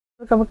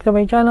Welcome back to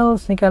my channel,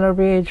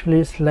 Sneakhunterph.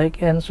 Please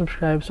like and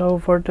subscribe. So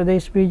for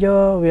today's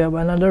video, we have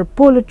another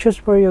PULOT shoes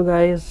for you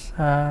guys.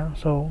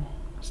 So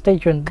stay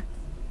tuned.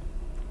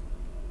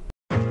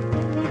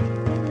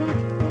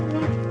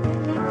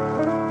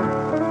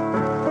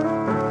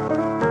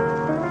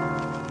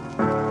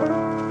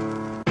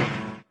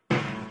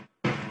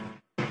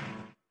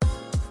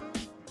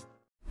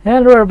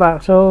 And we're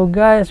back. So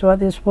guys,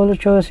 what is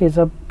PULOT shoes? It's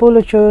a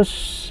PULOT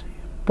shoes.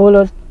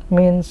 PULOT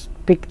means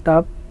picked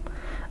up.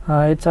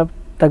 It's a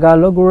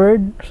Tagalog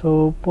word,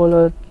 so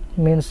PULOT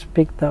means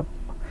picked up.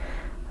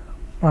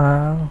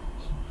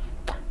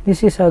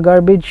 This is a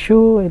garbage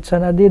shoe. It's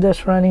an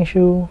ADIDAS running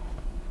shoe.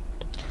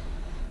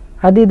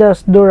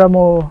 ADIDAS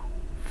Duramo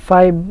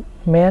 5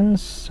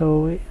 men's.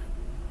 So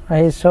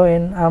I saw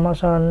in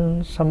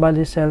Amazon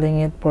somebody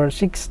selling it for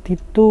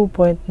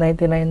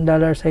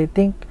 $62.99, I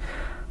think,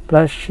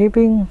 plus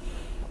shipping.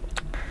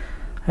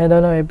 I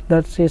don't know if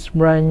that is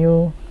brand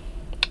new.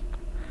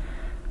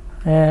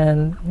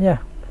 And yeah,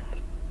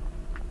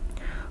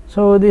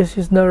 so this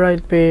is the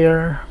right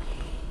pair,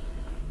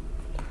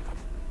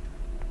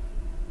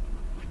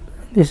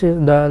 this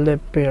is the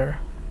left pair.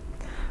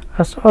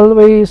 As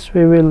always,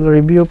 we will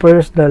review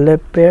first the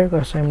left pair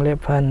because I'm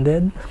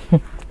left-handed.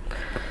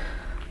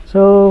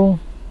 So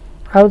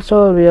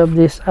outsole, we have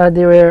this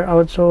ADIWEAR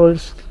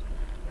outsoles,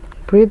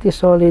 pretty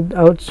solid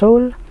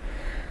outsole.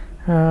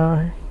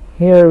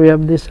 Here we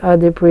have this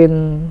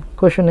ADIPRINE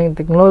cushioning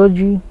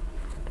technology.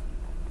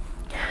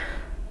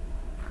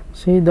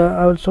 See, the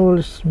outsole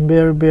is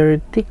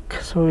very thick,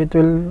 so it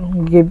will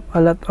give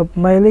a lot of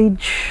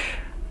mileage.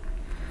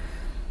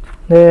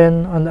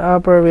 Then on the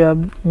upper, we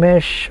have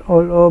mesh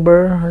all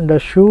over the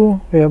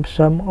shoe. We have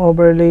some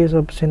overlays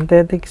of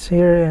synthetics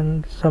here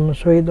and some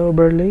suede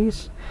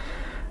overlays.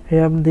 We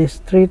have these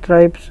three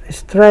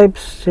stripes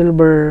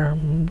silver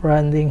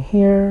branding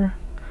here,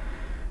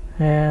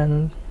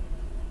 and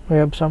we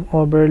have some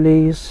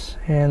overlays,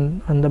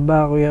 and on the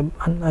back we have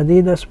an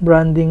ADIDAS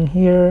branding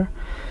here.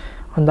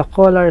 On the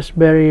collar is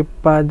very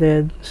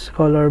padded, it's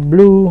color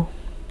blue,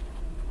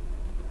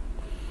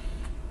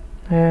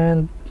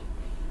 and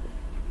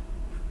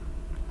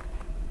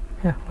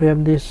yeah, we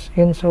have this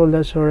insole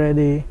that's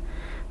already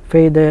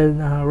faded,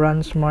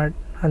 Run Smart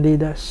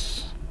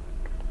ADIDAS.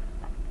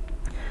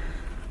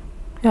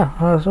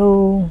 Yeah,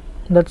 so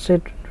that's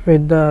it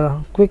with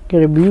the quick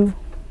review.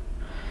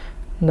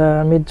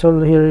 The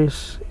midsole here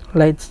is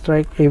Light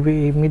Strike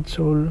AVA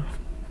midsole.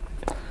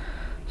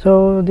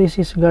 So this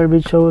is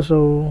garbage shoe,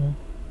 so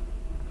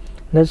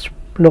let's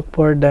look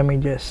for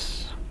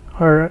damages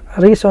or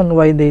reason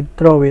why they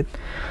throw it.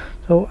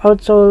 So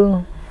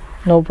outsole,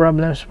 no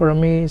problems for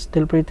me,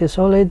 still pretty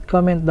solid.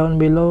 Comment down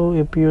below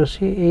if you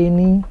see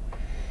any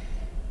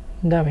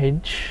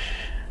damage.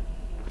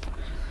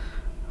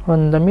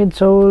 On the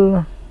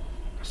midsole,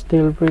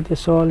 still pretty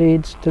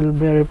solid, still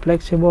very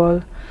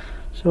flexible.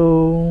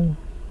 So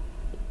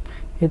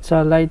it's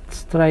a Light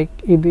Strike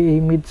EVA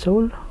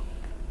midsole.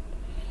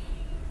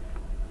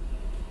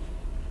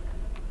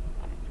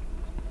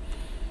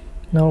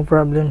 No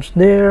problems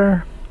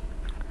there.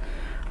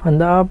 On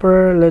the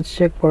upper, let's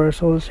check for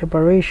sole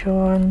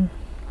separation.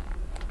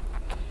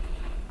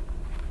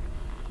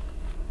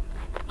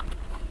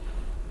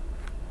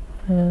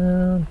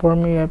 And for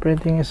me,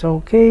 everything is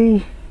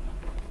okay.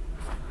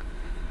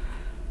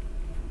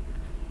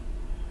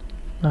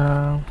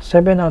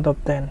 7 out of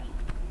 10.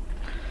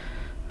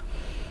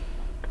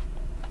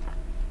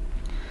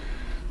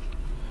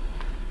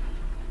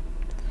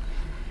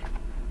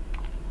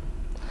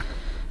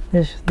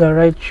 This is the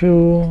right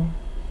shoe,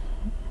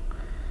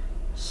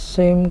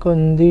 same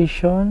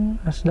condition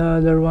as the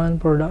other one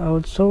for the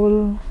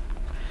outsole.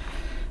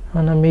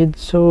 On the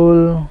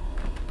midsole,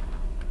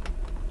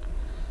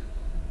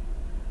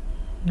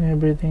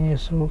 everything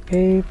is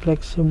okay,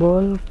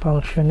 flexible,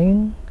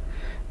 functioning.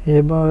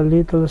 You have a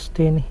little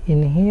stain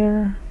in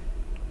here.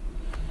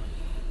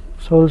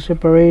 Sole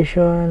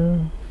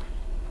separation,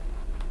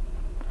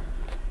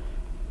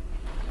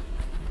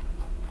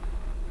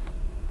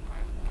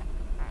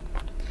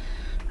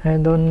 I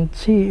don't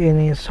see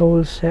any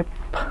sole sep.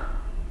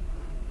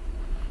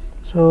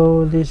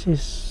 So this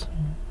is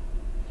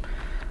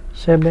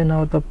 7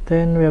 out of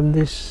 10. We have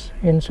this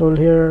insole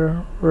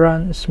here,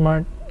 Run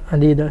Smart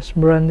ADIDAS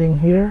branding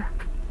here.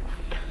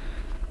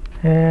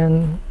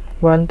 And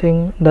one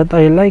thing that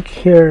I like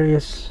here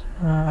is,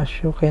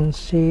 as you can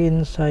see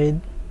inside,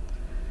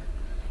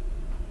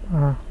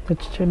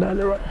 let's check the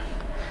other one.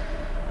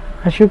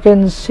 As you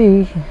can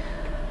see,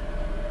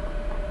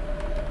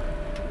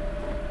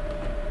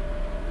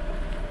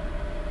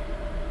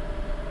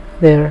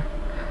 there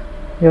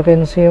you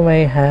can see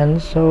my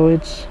hand, so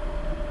it's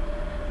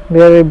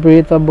very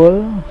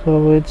breathable.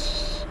 So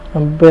it's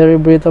a very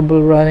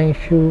breathable running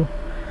shoe.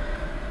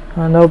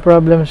 No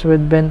problems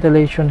with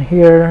ventilation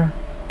here,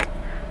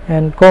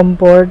 and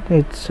comfort.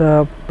 It's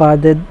a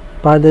padded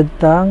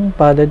tongue,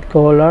 padded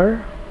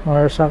collar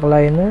or sock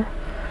liner,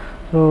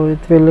 so it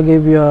will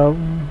give you a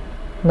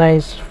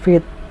nice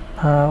fit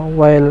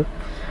while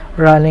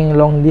running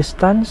long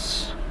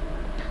distance.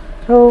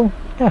 So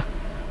yeah,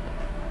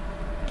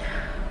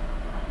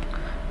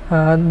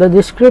 The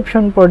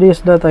description for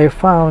this that I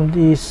found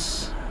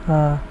is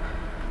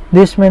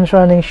these men's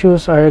running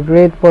shoes are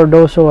great for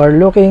those who are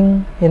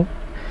looking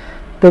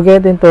to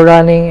get into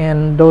running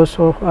and those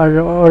who are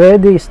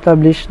already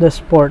established the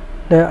sport.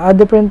 The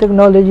ADIPRINE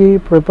technology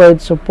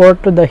provides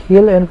support to the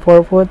heel and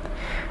forefoot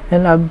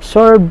and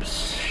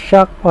absorbs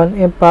shock on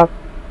impact.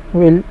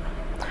 You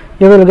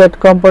will get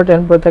comfort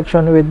and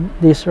protection with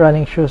these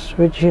running shoes,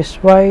 which is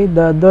why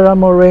the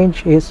Duramo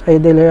range is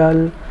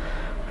ideal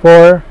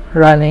for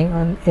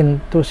running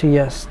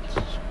enthusiasts.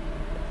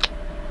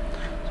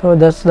 So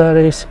that's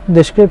the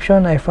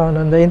description I found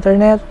on the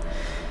internet.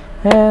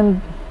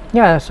 And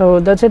yeah, so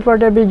that's it for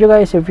the video,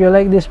 guys. If you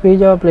like this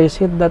video, please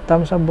hit that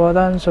thumbs up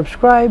button,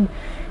 subscribe,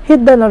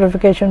 hit the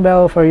notification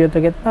bell for you to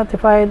get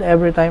notified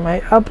every time I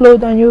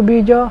upload a new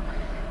video.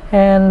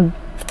 And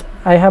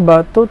I have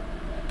a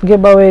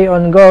giveaway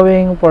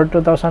ongoing for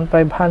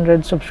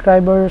 2,500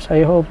 subscribers.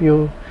 I hope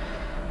you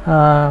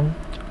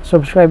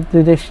subscribe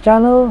to this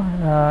channel.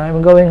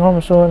 I'm going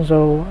home soon,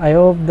 so I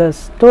hope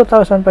that's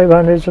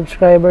 2,500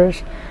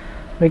 subscribers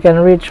we can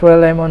reach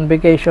while I'm on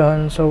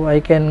vacation, so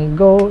I can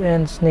go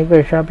and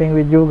sneaker shopping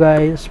with you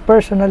guys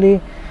personally.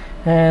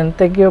 And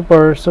thank you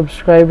for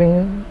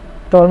subscribing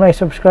to all my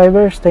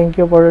subscribers. Thank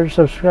you for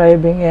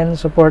subscribing and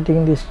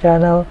supporting this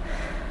channel.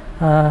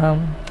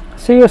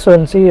 See you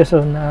soon.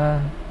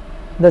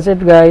 That's it,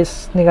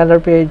 guys.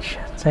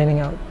 Sneakhunterph signing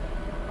out.